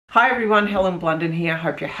Hi everyone, Helen Blunden here.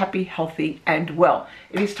 Hope you're happy, healthy and well.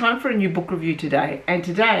 It is time for a new book review today, and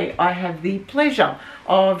today I have the pleasure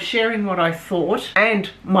of sharing what I thought and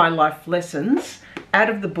my life lessons out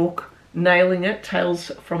of the book Nailing It,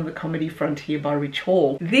 Tales from the Comedy Frontier by Rich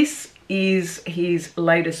Hall. This is his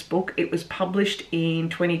latest book. It was published in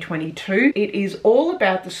 2022. It is all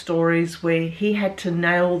about the stories where he had to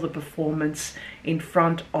nail the performance in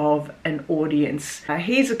front of an audience.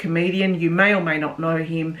 He's a comedian. You may or may not know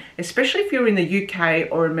him, especially if you're in the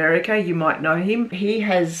UK or America, you might know him. He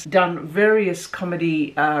has done various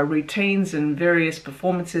comedy routines and various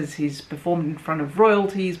performances. He's performed in front of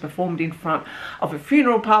royalty, he's performed in front of a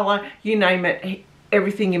funeral parlor, you name it.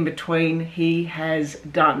 Everything in between he has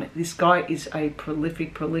done. This guy is a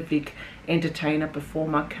prolific entertainer,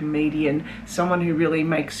 performer, comedian, someone who really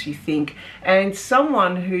makes you think, and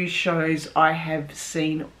someone whose shows I have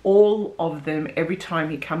seen all of them. Every time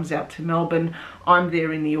he comes out to Melbourne, I'm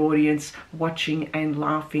there in the audience watching and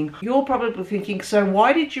laughing. You're probably thinking, so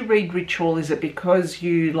why did you read Rich Hall? Is it because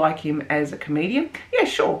you like him as a comedian? Yeah,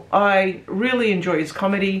 sure. I really enjoy his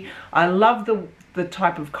comedy. I love the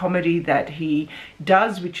type of comedy that he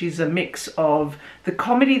does, which is a mix of the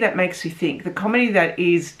comedy that makes you think, the comedy that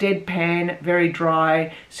is deadpan, very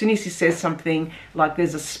dry. As soon as he says something, like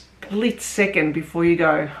there's a split second before you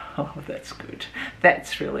go, oh, that's good,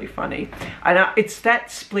 that's really funny. And it's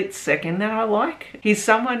that split second that I like. He's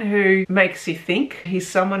someone who makes you think. He's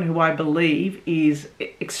someone who I believe is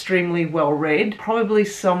extremely well read, probably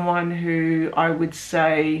someone who I would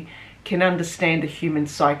say can understand the human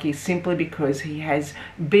psyche simply because he has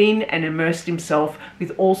been and immersed himself with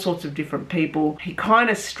all sorts of different people. He kind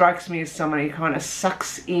of strikes me as someone who kind of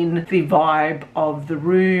sucks in the vibe of the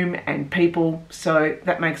room and people, so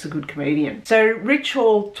that makes a good comedian. So Rich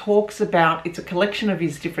Hall talks about, it's a collection of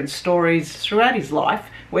his different stories throughout his life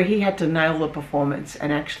where he had to nail the performance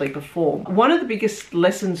and actually perform. One of the biggest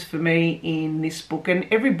lessons for me in this book, and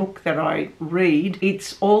every book that I read,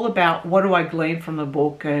 it's all about what do I glean from the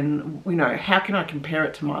book and, you know, how can I compare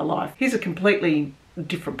it to my life? He's a completely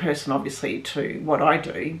different person, obviously, to what I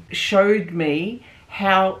do. Showed me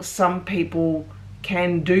how some people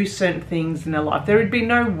can do certain things in their life. There would be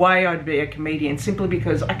no way I'd be a comedian simply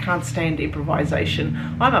because I can't stand improvisation.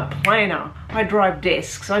 I'm a planner. I drive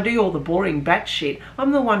desks. I do all the boring batshit.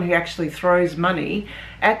 I'm the one who actually throws money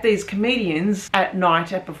at these comedians at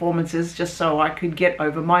night at performances just so I could get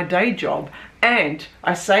over my day job. And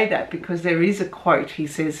I say that because there is a quote. He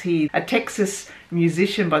says here, a Texas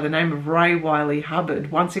musician by the name of Ray Wiley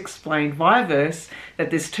Hubbard once explained via verse that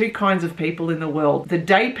there's two kinds of people in the world, the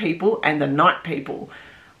day people and the night people.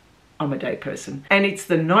 I'm a day person. And it's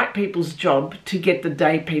the night people's job to get the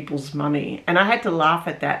day people's money. And I had to laugh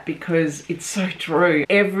at that because it's so true.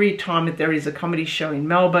 Every time that there is a comedy show in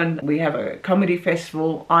Melbourne, we have a comedy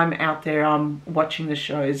festival, I'm out there, I'm watching the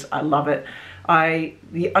shows, I love it.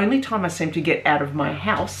 The only time I seem to get out of my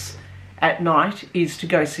house at night is to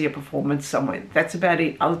go see a performance somewhere. That's about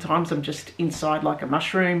it. Other times I'm just inside like a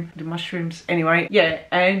mushroom. Do mushrooms? Anyway, yeah,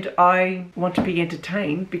 and I want to be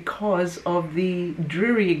entertained because of the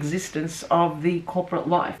dreary existence of the corporate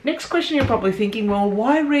life. Next question, you're probably thinking, well,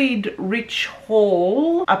 why read Rich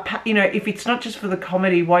Hall? You know, if it's not just for the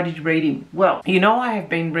comedy, why did you read him? Well, you know, I have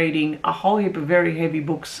been reading a whole heap of very heavy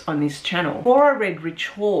books on this channel. Before I read Rich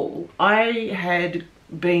Hall, I had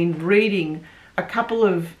been reading a couple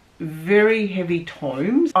of very heavy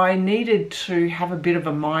tomes. I needed to have a bit of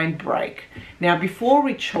a mind break. Now, before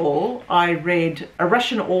Rich Hall, I read a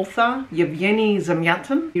Russian author, Yevgeny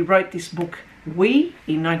Zamyatin. He wrote this book, We,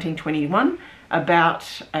 in 1921,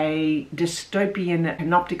 about a dystopian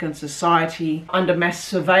panopticon society under mass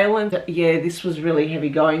surveillance. Yeah, this was really heavy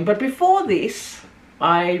going. But before this,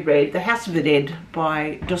 I read The House of the Dead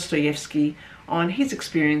by Dostoevsky on his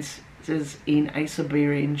experiences in a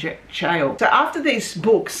Siberian jail. So after these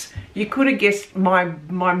books, you could have guessed my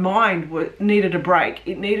mind needed a break.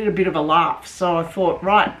 It needed a bit of a laugh. So I thought,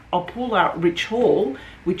 right, I'll pull out Rich Hall,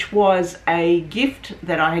 which was a gift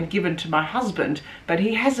that I had given to my husband, but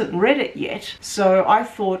he hasn't read it yet. So I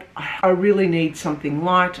thought, I really need something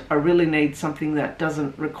light. I really need something that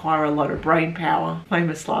doesn't require a lot of brain power.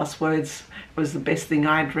 Famous last words was the best thing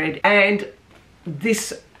I'd read. And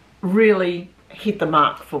this really hit the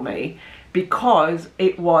mark for me because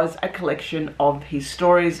it was a collection of his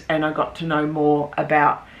stories, and I got to know more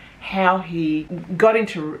about how he got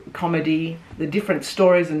into comedy, the different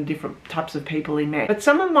stories and different types of people he met. But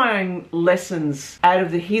some of my own lessons out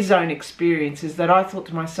of his own experiences that I thought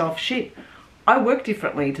to myself, shit, I work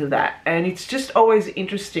differently to that. And it's just always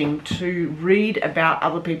interesting to read about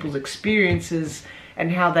other people's experiences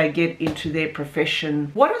and how they get into their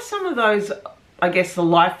profession. What are some of those I guess, the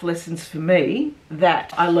life lessons for me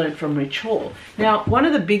that I learned from Rich Hall. Now, one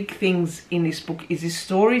of the big things in this book is his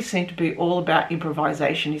stories seem to be all about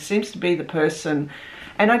improvisation. He seems to be the person,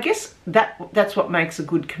 and I guess that's what makes a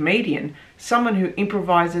good comedian. Someone who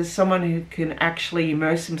improvises, someone who can actually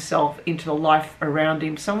immerse himself into the life around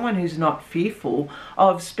him, someone who's not fearful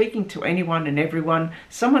of speaking to anyone and everyone,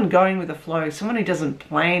 someone going with the flow, someone who doesn't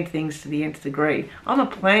plan things to the nth degree. I'm a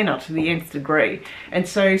planner to the nth degree. And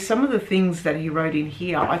so some of the things that he wrote in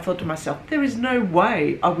here, I thought to myself, there is no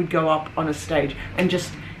way I would go up on a stage and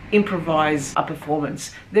just improvise a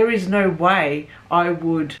performance. There is no way I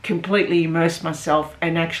would completely immerse myself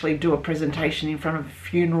and actually do a presentation in front of a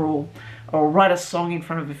funeral or write a song in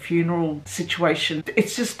front of a funeral situation.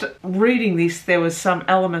 It's just, reading this, there was some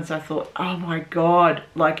elements I thought, oh my God,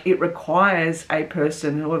 like it requires a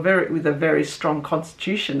person who are with a very strong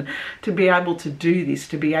constitution to be able to do this,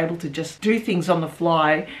 to be able to just do things on the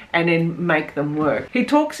fly and then make them work. He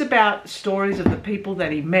talks about stories of the people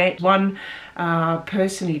that he met. One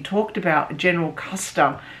person he talked about, General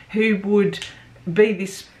Custer, who would be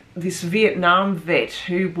this Vietnam vet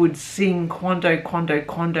who would sing Quando, Quando,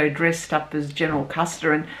 Quando dressed up as General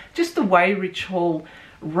Custer, and just the way Rich Hall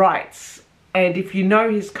writes. And if you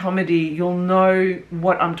know his comedy, you'll know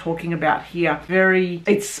what I'm talking about here.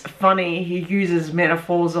 It's funny, he uses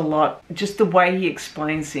metaphors a lot. Just the way he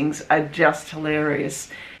explains things are just hilarious.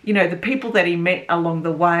 You know, the people that he met along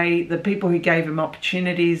the way, the people who gave him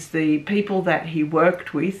opportunities, the people that he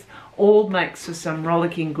worked with, all makes for some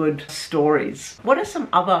rollicking good stories. What are some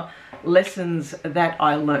other lessons that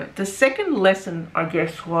I learned? The second lesson, I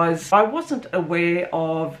guess, was I wasn't aware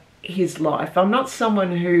of his life. I'm not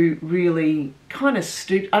someone who really kind of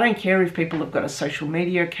I don't care if people have got a social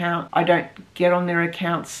media account. I don't get on their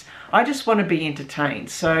accounts. I just want to be entertained.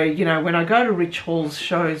 So, you know, when I go to Rich Hall's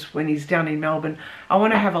shows when he's down in Melbourne, I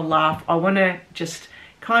want to have a laugh. I want to just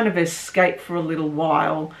kind of escape for a little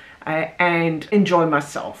while and enjoy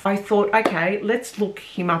myself. I thought, okay, let's look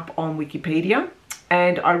him up on Wikipedia.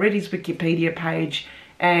 And I read his Wikipedia page,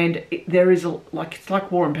 and there is it's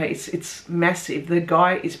like War and Peace. It's massive. The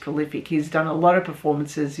guy is prolific. He's done a lot of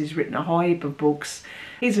performances. He's written a whole heap of books.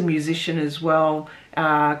 He's a musician as well,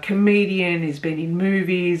 comedian. He's been in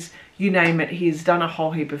movies, you name it. He's done a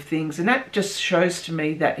whole heap of things, and that just shows to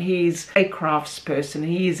me that he's a craftsperson.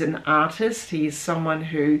 He is an artist. He is someone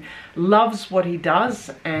who loves what he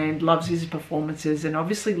does and loves his performances, and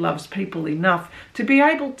obviously loves people enough to be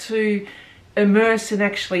able to immerse and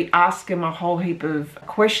actually ask him a whole heap of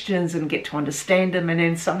questions and get to understand him, and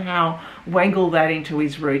then somehow wangle that into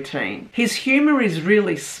his routine. His humor is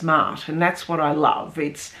really smart, and that's what I love.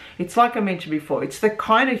 It's like I mentioned before, it's the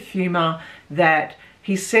kind of humor that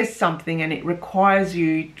he says something and it requires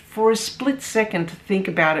you for a split second to think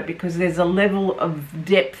about it, because there's a level of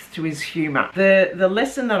depth to his humor. The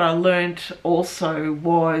lesson that I learnt also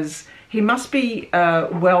was he must be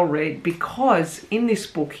well read, because in this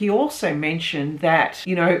book he also mentioned that,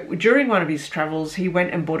 you know, during one of his travels he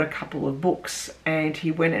went and bought a couple of books, and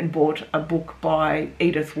he went and bought a book by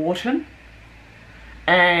Edith Wharton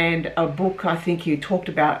and a book, I think he talked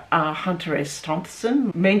about Hunter S.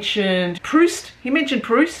 Thompson, mentioned Proust. He mentioned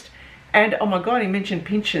Proust, and oh my God, he mentioned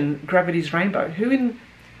Pynchon, Gravity's Rainbow.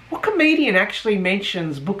 What comedian actually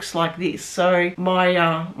mentions books like this? So my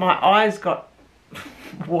eyes got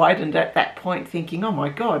widened at that point, thinking, oh my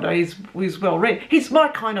God, he's well read. He's my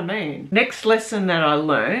kind of man. Next lesson that I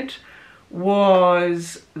learned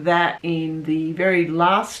was that in the very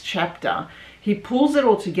last chapter, he pulls it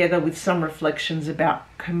all together with some reflections about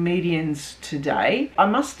comedians today. I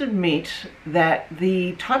must admit that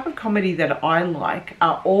the type of comedy that I like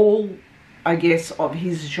are all, I guess, of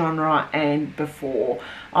his genre and before.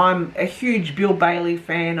 I'm a huge Bill Bailey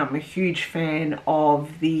fan. I'm a huge fan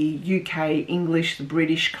of the UK English, the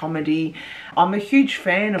British comedy. I'm a huge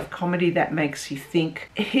fan of comedy that makes you think.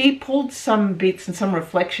 He pulled some bits and some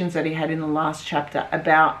reflections that he had in the last chapter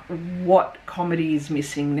about what comedy is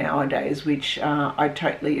missing nowadays, which I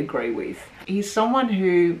totally agree with. He's someone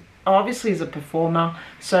who obviously is a performer,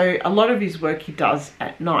 so a lot of his work he does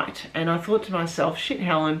at night. And I thought to myself, shit,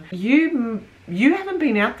 Helen, you haven't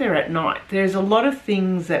been out there at night. There's a lot of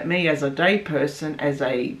things that me as a day person, as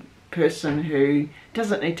a person who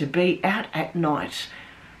doesn't need to be out at night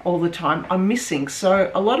all the time, I'm missing.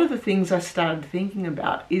 So a lot of the things I started thinking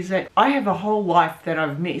about is that I have a whole life that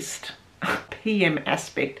I've missed, PM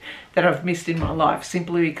aspect that I've missed in my life,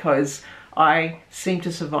 simply because I seem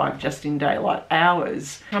to survive just in daylight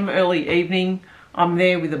hours. Come early evening, I'm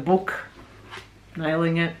there with a book,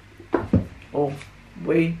 nailing it, or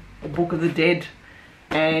a Book of the Dead,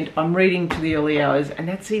 and I'm reading to the early hours, and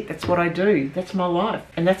that's it. That's what I do. That's my life.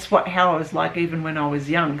 And that's how I was like even when I was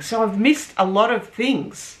young. So I've missed a lot of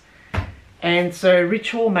things. And so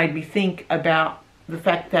Rich Hall made me think about the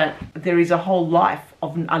fact that there is a whole life,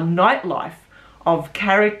 of a nightlife, of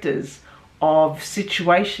characters, of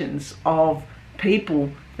situations, of people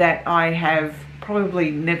that I have probably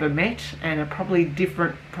never met and are probably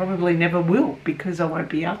never will, because I won't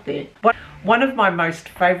be out there. But one of my most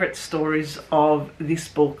favourite stories of this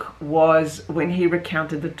book was when he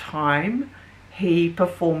recounted the time he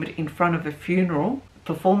performed in front of a funeral,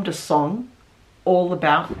 performed a song all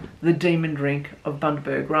about the demon drink of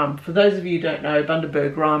Bundaberg rum. For those of you who don't know,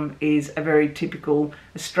 Bundaberg rum is a very typical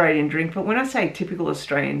Australian drink, but when I say typical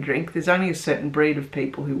Australian drink, there's only a certain breed of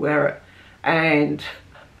people who wear it. And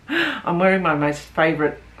I'm wearing my most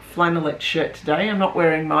favourite flannelette shirt today. I'm not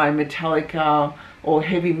wearing my Metallica or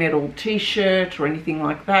heavy metal t-shirt or anything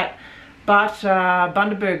like that, but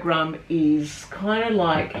Bundaberg rum is kind of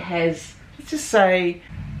like, let's just say,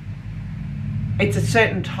 it's a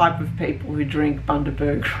certain type of people who drink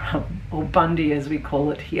Bundaberg rum, or Bundy as we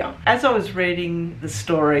call it here. As I was reading the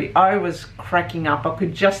story, I was cracking up. I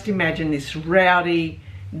could just imagine this rowdy,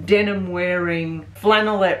 denim wearing,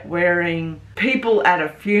 flannelette wearing people at a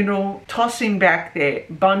funeral tossing back their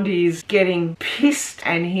Bundies, getting pissed,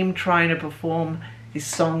 and him trying to perform this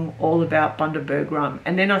song all about Bundaberg rum.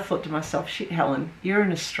 And then I thought to myself, shit, Helen, you're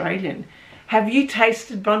an Australian. Have you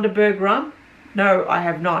tasted Bundaberg rum? No, I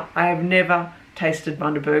have not. I have never tasted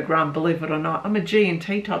Bundaberg rum, believe it or not. I'm a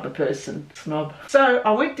G&T type of person, snob. So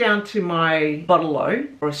I went down to my Bottle-O,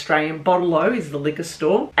 or Australian Bottle-O is the liquor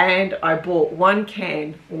store, and I bought one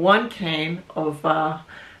can of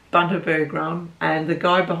Bundaberg rum, and the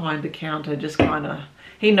guy behind the counter just kind of,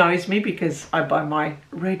 he knows me because I buy my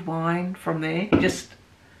red wine from there. He just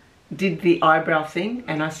did the eyebrow thing,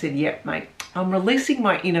 and I said, yep, mate, I'm releasing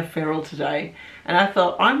my inner feral today. And I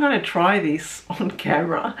thought, I'm going to try this on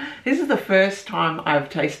camera. This is the first time I've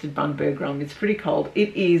tasted Bundaberg rum. It's pretty cold.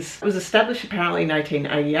 It was established apparently in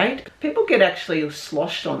 1888. People get actually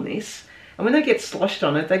sloshed on this. And when they get sloshed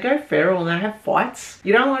on it, they go feral and they have fights.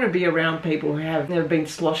 You don't want to be around people who have never been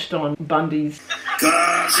sloshed on Bundies.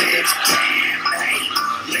 Cause it's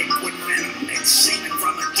liquid venom, it's semen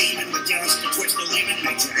from a demon with just a twist of lemon.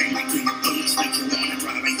 Makes you angry to your boots, makes you want to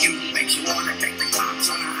drive a ute, makes you want to take the cops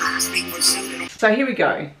on a high-speed pursuit. So here we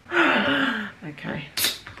go. Okay.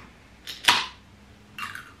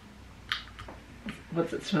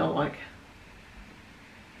 What's it smell like?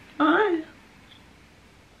 Oh.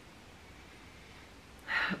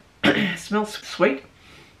 Smells sweet.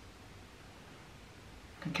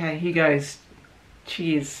 Okay, here goes.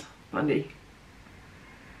 Cheers, Bundy.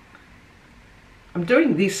 I'm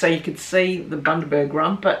doing this so you could see the Bundaberg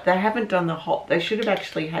rum, but they haven't done the hop. They should have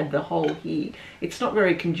actually had the hole here. It's not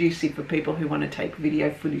very conducive for people who want to take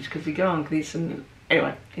video footage, because you go on this and...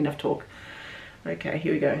 Anyway, enough talk. Okay,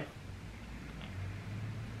 here we go.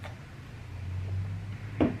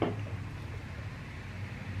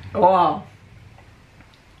 Wow.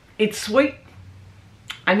 It's sweet.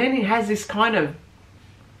 And then it has this kind of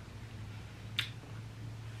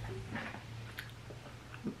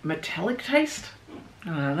metallic taste.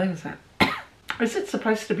 Oh, look at that. Is it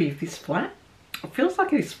supposed to be this flat? It feels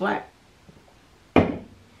like it is flat.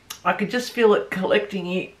 I could just feel it collecting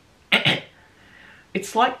here.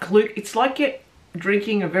 It's like you're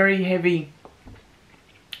drinking a very heavy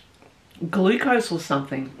glucose or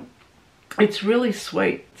something. It's really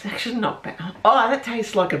sweet. It's actually not bad. Oh, that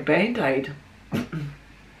tastes like a Band-Aid.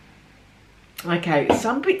 Okay,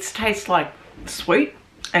 some bits taste like sweet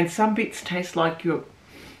and some bits taste like your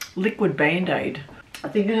liquid Band-Aid. I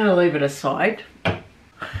think I'm going to leave it aside.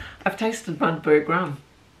 I've tasted Bundaberg rum.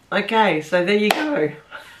 Okay, so there you go.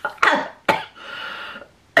 I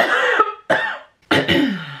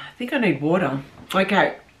think I need water.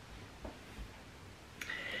 Okay.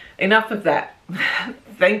 Enough of that.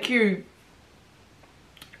 Thank you,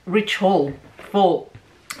 Rich Hall, for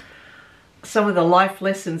some of the life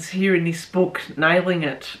lessons here in this book. Nailing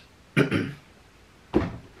it.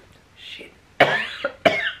 Shit.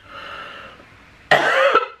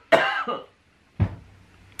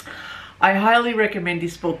 I highly recommend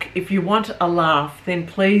this book. If you want a laugh, then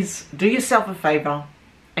please do yourself a favour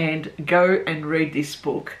and go and read this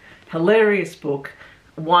book. Hilarious book.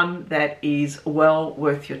 One that is well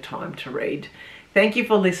worth your time to read. Thank you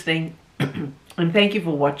for listening and thank you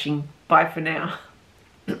for watching. Bye for now.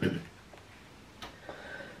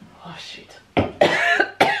 Oh shit.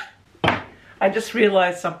 I just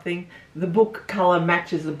realised something. The book colour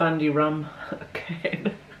matches the Bundy rum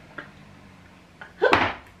can.